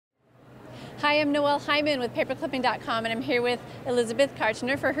Hi, I'm Noelle Hyman with paperclipping.com, and I'm here with Elizabeth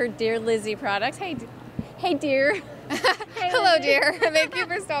Kartchner for her Dear Lizzy products. Hey, dear. Hey, hello, dear. Thank you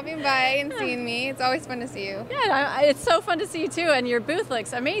for stopping by and seeing me. It's always fun to see you. Yeah, it's so fun to see you too, and your booth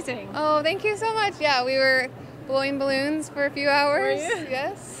looks amazing. Oh, thank you so much. Yeah, we were blowing balloons for a few hours. Were you?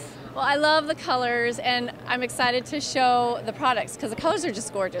 Yes. Well, I love the colors, and I'm excited to show the products because the colors are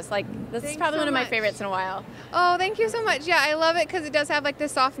just gorgeous. Like, this is probably one of my favorites in a while. Oh, thank you so much. Yeah, I love it because it does have like the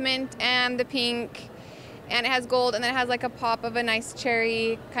soft mint and the pink, and it has gold, and then it has like a pop of a nice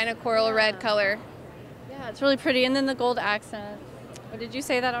cherry kind of coral red color. Yeah, it's really pretty, and then the gold accent. Or did you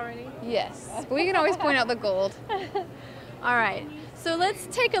say that already? Yes, but we can always point out the gold. All right, so let's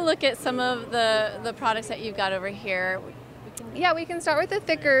take a look at some of the products that you've got over here. Yeah, we can start with the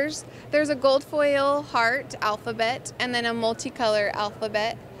thickers. There's a gold foil heart alphabet and then a multicolor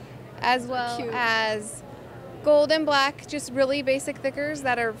alphabet, as well as gold and black, just really basic thickers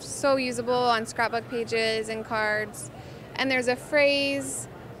that are so usable on scrapbook pages and cards. And there's a phrase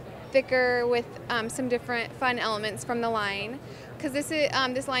thicker with some different fun elements from the line, because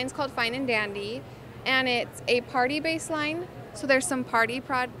this line is called Fine and Dandy, and it's a party-based line. So there's some party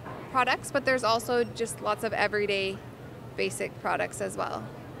products, but there's also just lots of everyday basic products as well.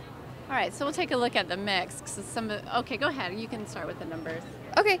 All right, so we'll take a look at the mix. Okay, go ahead. You can start with the numbers.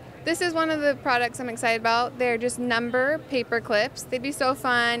 Okay, this is one of the products I'm excited about. They're just number paper clips. They'd be so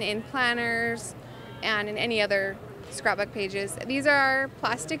fun in planners and in any other scrapbook pages. These are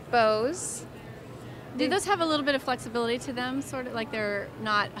plastic bows. Do those have a little bit of flexibility to them? Sort of like they're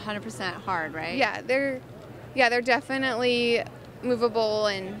not 100% hard, right? Yeah, they're definitely movable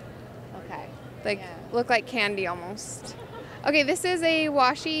and look like candy almost. Okay, this is a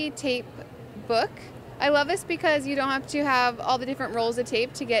washi tape book. I love this because you don't have to have all the different rolls of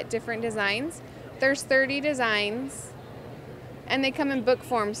tape to get different designs. There's 30 designs, and they come in book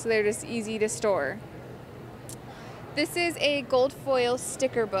form, so they're just easy to store. This is a gold foil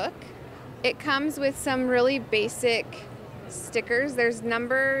sticker book. It comes with some really basic stickers. There's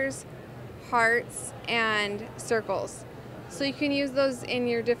numbers, hearts, and circles. So you can use those in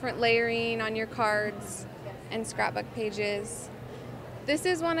your different layering on your cards and scrapbook pages. This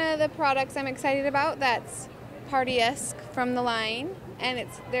is one of the products I'm excited about that's party-esque from the line, and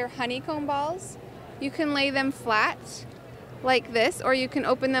they're honeycomb balls. You can lay them flat like this, or you can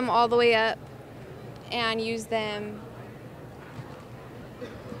open them all the way up and use them.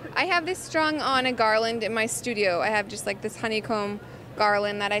 I have this strung on a garland in my studio. I have just like this honeycomb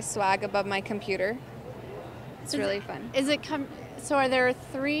garland that I swag above my computer. It's really fun. So are there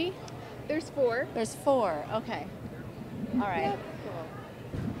 3? There's 4. There's 4. Okay. All right. Yeah. Cool.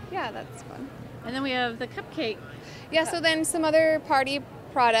 Yeah, that's fun. And then we have the cupcake. Yeah, so then some other party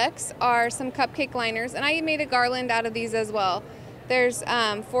products are some cupcake liners, and I made a garland out of these as well. There's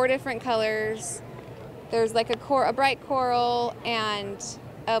 4 different colors. There's like a bright coral and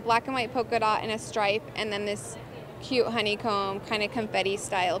a black and white polka dot and a stripe, and then this cute honeycomb kind of confetti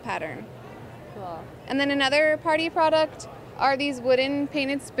style pattern. Cool. And then another party product are these wooden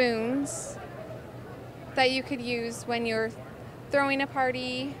painted spoons that you could use when you're throwing a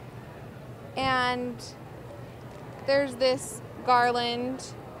party. And there's this garland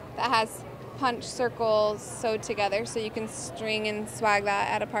that has punch circles sewed together, so you can string and swag that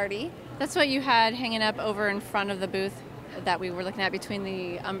at a party. That's what you had hanging up over in front of the booth that we were looking at between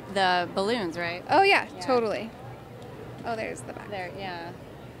the balloons, right? Oh yeah, totally. Oh, there's the back. There, yeah.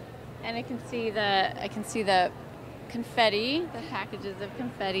 And I can see the confetti, the packages of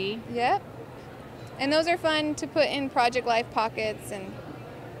confetti. Yep. And those are fun to put in Project Life pockets, and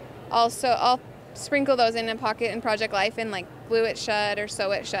also I'll sprinkle those in a pocket in Project Life and like glue it shut or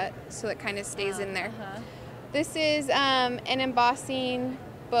sew it shut so it kind of stays in there. This is an embossing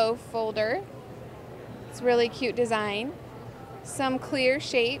bow folder. It's a really cute design. Some clear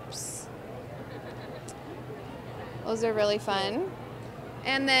shapes. Those are really fun.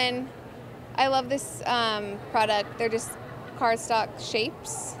 And then I love this product. They're just cardstock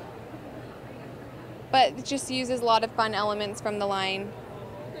shapes, but it just uses a lot of fun elements from the line.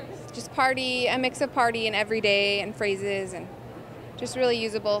 Just a mix of party and everyday and phrases, and just really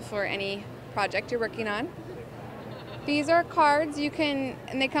usable for any project you're working on. These are cards and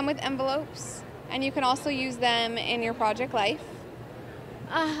they come with envelopes, and you can also use them in your Project Life.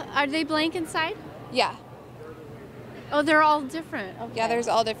 Are they blank inside? Yeah. Oh, they're all different. Okay. Yeah, there's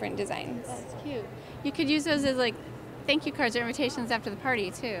all different designs. That's cute. You could use those as like thank you cards or invitations after the party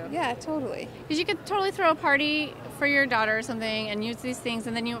too. Yeah, totally. Because you could totally throw a party for your daughter or something and use these things,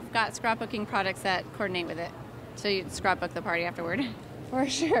 and then you've got scrapbooking products that coordinate with it. So you scrapbook the party afterward. For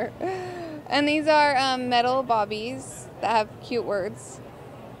sure. And these are metal bobbies that have cute words.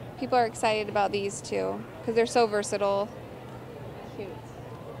 People are excited about these too because they're so versatile. Cute.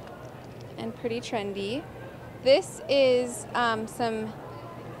 And pretty trendy. This is some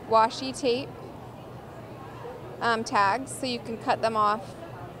washi tape tags, so you can cut them off.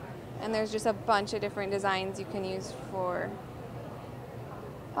 And there's just a bunch of different designs you can use for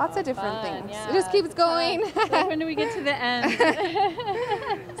lots of different things. Yeah. It just keeps going. So when do we get to the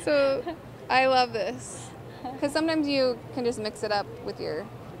end? So I love this because sometimes you can just mix it up with your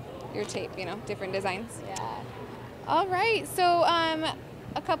tape, you know, different designs. Yeah. All right, so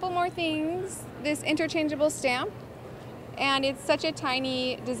a couple more things. This interchangeable stamp, and it's such a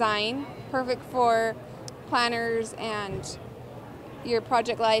tiny design, perfect for planners and your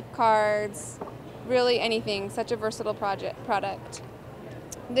project life cards, really anything. Such a versatile product.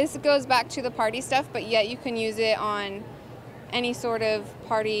 This goes back to the party stuff, but yet you can use it on any sort of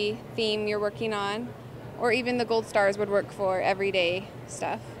party theme you're working on, or even the gold stars would work for everyday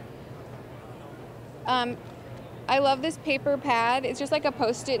stuff. I love this paper pad. It's just like a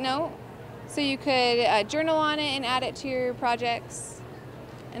Post-it note, so you could journal on it and add it to your projects,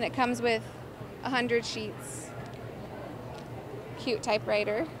 and it comes with 100 sheets. Cute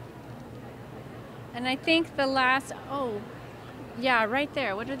typewriter. And I think the last, oh, yeah, right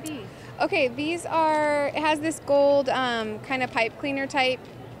there. What are these? Okay, these are, it has this gold kind of pipe cleaner type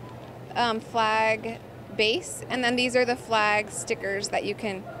flag base, and then these are the flag stickers that you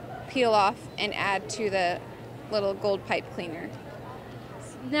can peel off and add to the little gold pipe cleaner.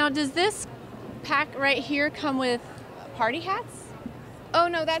 Now, does this pack right here come with party hats? Oh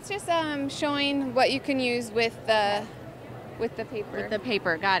no, that's just showing what you can use with the paper. With the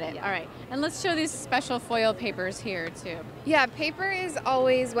paper, got it. Yeah. All right. And let's show these special foil papers here too. Yeah, paper is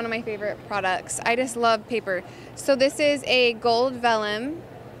always one of my favorite products. I just love paper. So this is a gold vellum,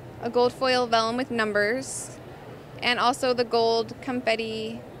 a gold foil vellum with numbers, and also the gold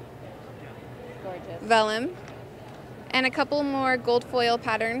confetti Gorgeous. vellum, and a couple more gold foil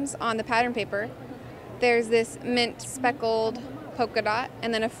patterns on the pattern paper. There's this mint speckled polka dot,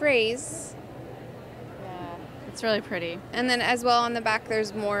 and then a phrase. Yeah, it's really pretty. And then as well on the back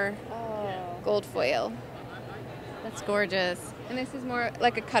there's more gold foil. That's gorgeous. And this is more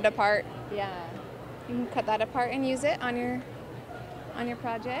like a cut apart. Yeah. You can cut that apart and use it on your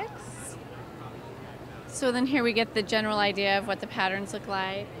projects. So then here we get the general idea of what the patterns look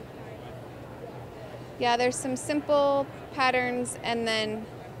like. Yeah, there's some simple patterns and then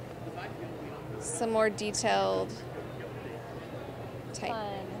some more detailed type.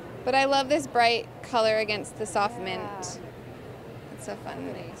 Fun. But I love this bright color against the soft mint. It's so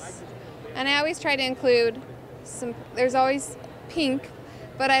fun. Nice. And I always try to include there's always pink,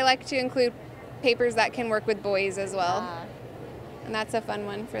 but I like to include papers that can work with boys as well. And that's a fun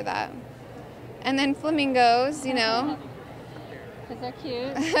one for that. And then flamingos, you know. Because they're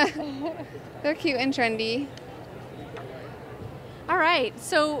cute. They're cute and trendy. All right,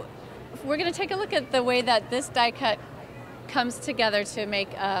 so we're going to take a look at the way that this die cut comes together to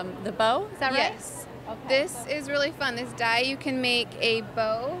make the bow. Is that right? Yes. Okay. This is really fun. This die, you can make a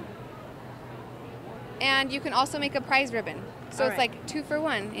bow, and you can also make a prize ribbon. So it's like 2 for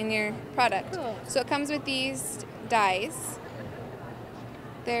 1 in your product. Cool. So it comes with these dies.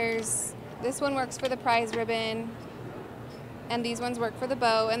 This one works for the prize ribbon, and these ones work for the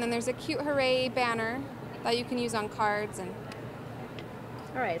bow. And then there's a cute hooray banner that you can use on cards. And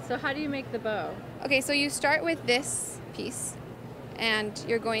All right, so how do you make the bow? okay, so you start with this piece, and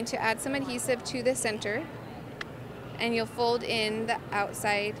you're going to add some adhesive to the center, and you'll fold in the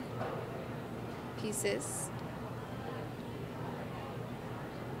outside pieces.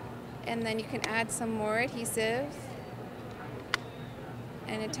 And then you can add some more adhesive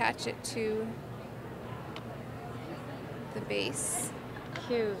and attach it to the base.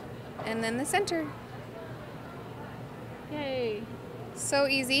 Cute. And then the center. Yay. So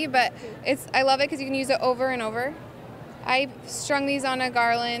easy, but I love it because you can use it over and over. I strung these on a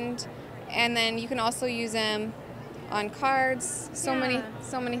garland, and then you can also use them on cards. So many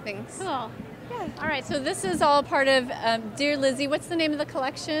things. Cool. Yeah. All right, so this is all part of Dear Lizzy. What's the name of the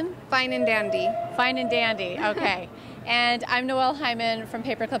collection? Fine and dandy. Fine and Dandy. Okay. And I'm Noelle Hyman from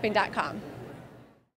paperclipping.com.